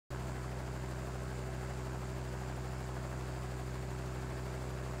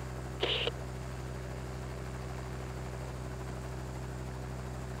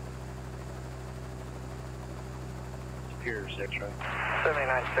Superior 6, right?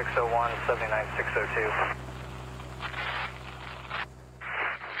 79601, 79602.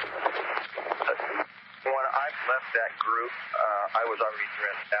 When I left that group, I was already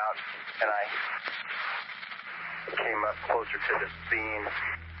dressed out, and I came up closer to the scene.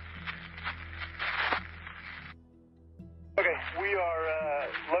 Okay, we are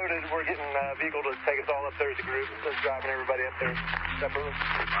loaded. We're getting a vehicle to take us all up there as a group. Just driving everybody up there separately.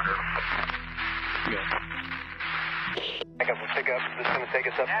 Yeah. I got some pickup that's going to take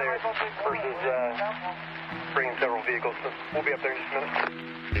us up there versus bringing several vehicles. So we'll be up there in just a minute.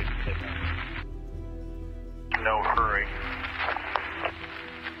 No hurry.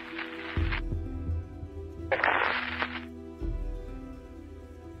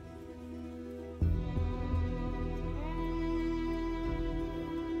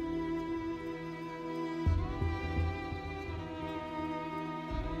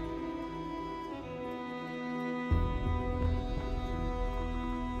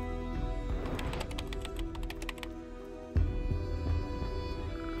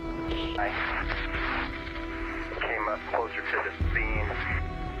 I came up closer to the scene.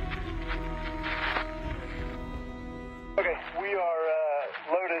 Okay, we are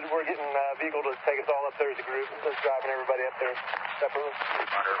loaded. We're getting a vehicle to take us all up there as a group. Just driving everybody up there separately.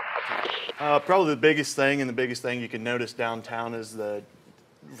 Probably the biggest thing, and the biggest thing you can notice downtown is the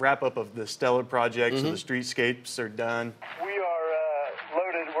wrap-up of the Stellar project, so the streetscapes are done. We are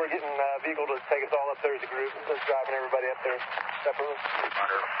loaded. We're getting a vehicle to take us all up there as a group. Just driving everybody up there separately.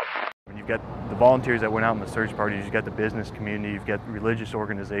 When you've got the volunteers that went out in the search parties, you've got the business community, you've got religious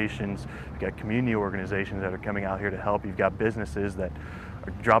organizations, you've got community organizations that are coming out here to help, you've got businesses that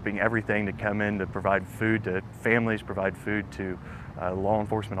are dropping everything to come in to provide food to families, provide food to law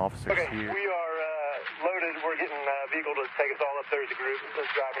enforcement officers okay, here. We are loaded. We're getting a vehicle to take us all up there as a group.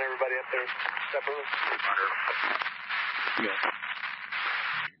 Just driving everybody up there separately. Yeah.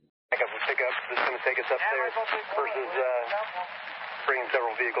 I got some pickup that's going to take us up there versus bringing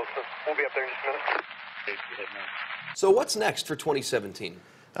several vehicles. So we'll be up there in just a minute. So what's next for 2017?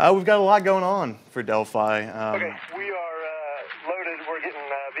 We've got a lot going on for Delphi. Okay, we are loaded. We're getting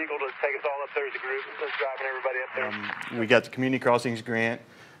a vehicle to take us all up there as a group. Just driving everybody up there. We got the Community Crossings grant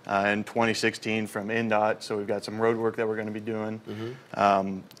in 2016 from NDOT, so we've got some road work that we're going to be doing.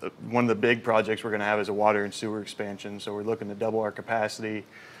 One of the big projects we're going to have is a water and sewer expansion, so we're looking to double our capacity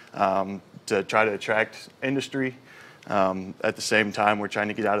to try to attract industry. At the same time, we're trying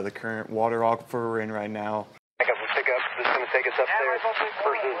to get out of the current water aquifer we're in right now. I got some pickup that's going to take us up there versus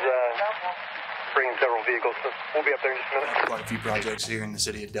bringing several vehicles. So we'll be up there in just a minute. Quite a few projects here in the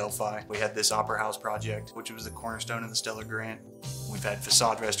city of Delphi. We had this Opera House project, which was the cornerstone of the Stellar Grant. We've had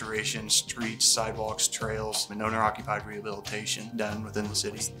facade restoration, streets, sidewalks, trails, and owner-occupied rehabilitation done within the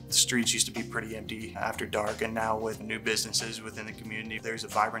city. The streets used to be pretty empty after dark, and now with new businesses within the community, there's a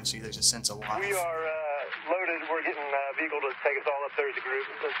vibrancy, there's a sense of life. We are loaded. We're getting a vehicle to take us all up there as a group.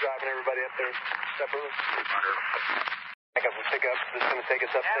 Just driving everybody up there separately. I got some pickup that's going to take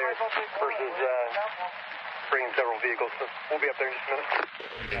us up there versus bringing several vehicles. So we'll be up there in just a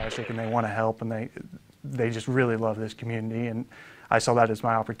minute. I think they want to help, and they just really love this community, and I saw that as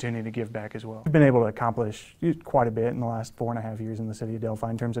my opportunity to give back as well. We've been able to accomplish quite a bit in the last 4.5 years in the city of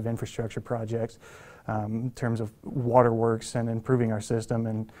Delphi in terms of infrastructure projects, in terms of waterworks and improving our system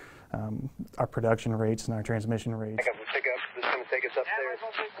and our production rates and our transmission rates. I got some pickup that's going to take us up there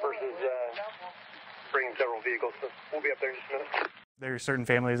versus bringing several vehicles. So we'll be up there in just a minute. There are certain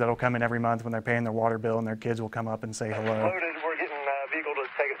families that will come in every month when they're paying their water bill, and their kids will come up and say hello. Loaded. We're getting a vehicle to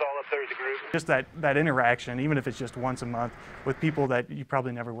take us all up there as a group. Just that interaction, even if it's just once a month, with people that you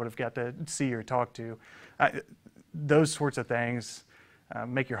probably never would have got to see or talk to, those sorts of things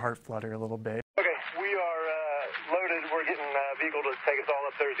make your heart flutter a little bit. Okay, we are loaded. We're getting a vehicle to take us all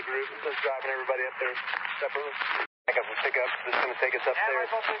up there as a group. Just driving everybody up there separately. I got some pickup that's going to take us up there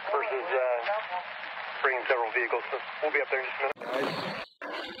versus bringing several vehicles. So we'll be up there in just a minute.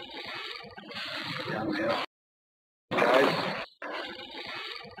 Guys.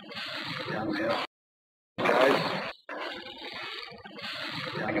 Downhill. Guys.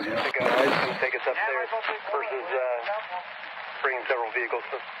 I got some pickup that's going to take us up there versus bringing several vehicles.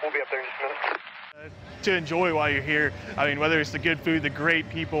 So we'll be up there in just a minute. To enjoy while you're here, I mean, whether it's the good food, the great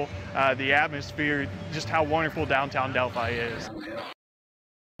people, the atmosphere, just how wonderful downtown Delphi is.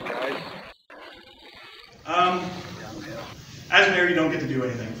 As mayor, you don't get to do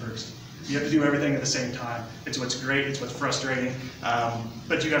anything first. You have to do everything at the same time. It's what's great, it's what's frustrating,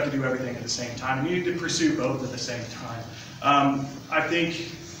 but you have to do everything at the same time, and you need to pursue both at the same time. I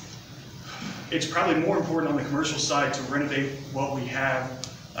think It's probably more important on the commercial side to renovate what we have,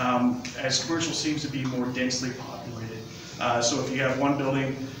 as commercial seems to be more densely populated. So if you have one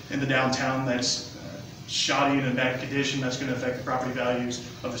building in the downtown that's shoddy and in bad condition, that's going to affect the property values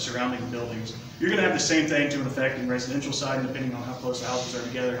of the surrounding buildings. You're going to have the same thing to an effect in residential side, and depending on how close the houses are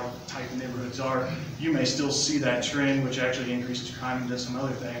together, how tight the neighborhoods are, you may still see that trend, which actually increases crime and does some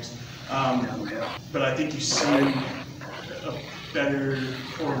other things. But I think you see a better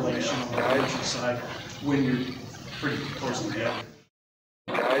correlation on the commercial side when you're pretty close together.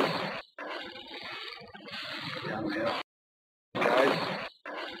 We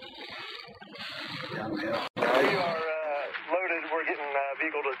are loaded. We're getting a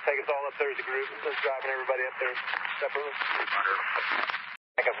vehicle to take us all up there as a group. Just driving everybody up there separately.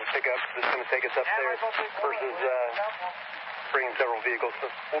 I got some pickups that's going to take us up there versus bringing several vehicles. So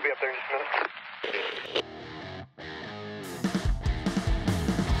we'll be up there in just a minute.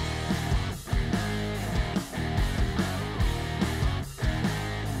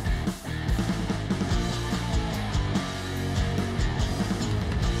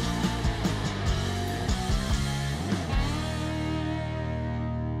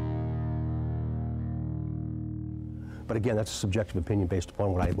 But again, that's a subjective opinion based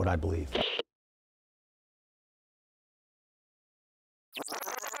upon what I believe. When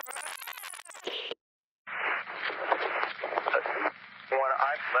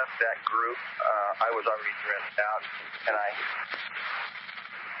I left that group, I was already dressed out, and I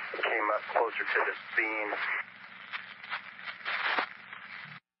came up closer to the scene.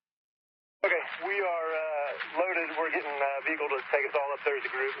 Okay, we are loaded. We're getting a vehicle to take us all up there as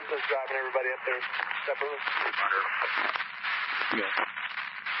a group. Just driving everybody up there separately.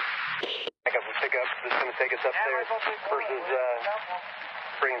 I got some pickups that's going to take us up there versus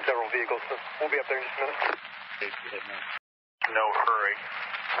bringing several vehicles. So we'll be up there in just a minute. No hurry.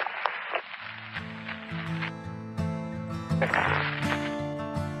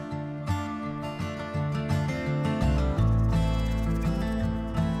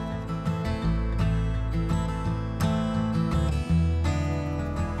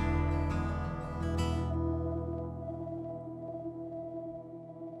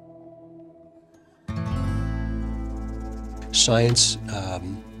 Science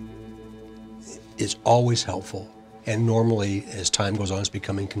is always helpful, and normally as time goes on it's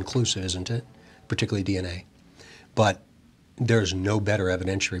becoming conclusive, isn't it? Particularly DNA. But there's no better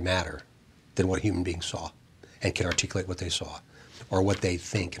evidentiary matter than what human beings saw and can articulate what they saw, or what they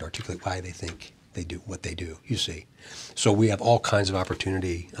think and articulate why they think they do what they do, you see. So we have all kinds of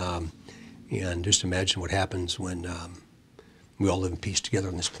opportunity, and just imagine what happens when we all live in peace together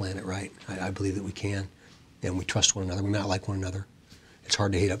on this planet, right? I believe that we can. And we trust one another. We not like one another. It's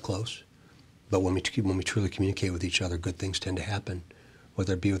hard to hate up close. But when we truly communicate with each other, good things tend to happen,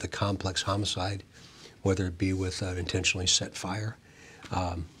 whether it be with a complex homicide, whether it be with an intentionally set fire.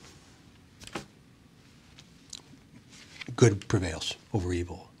 Good prevails over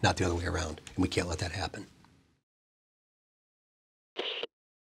evil, not the other way around. And we can't let that happen.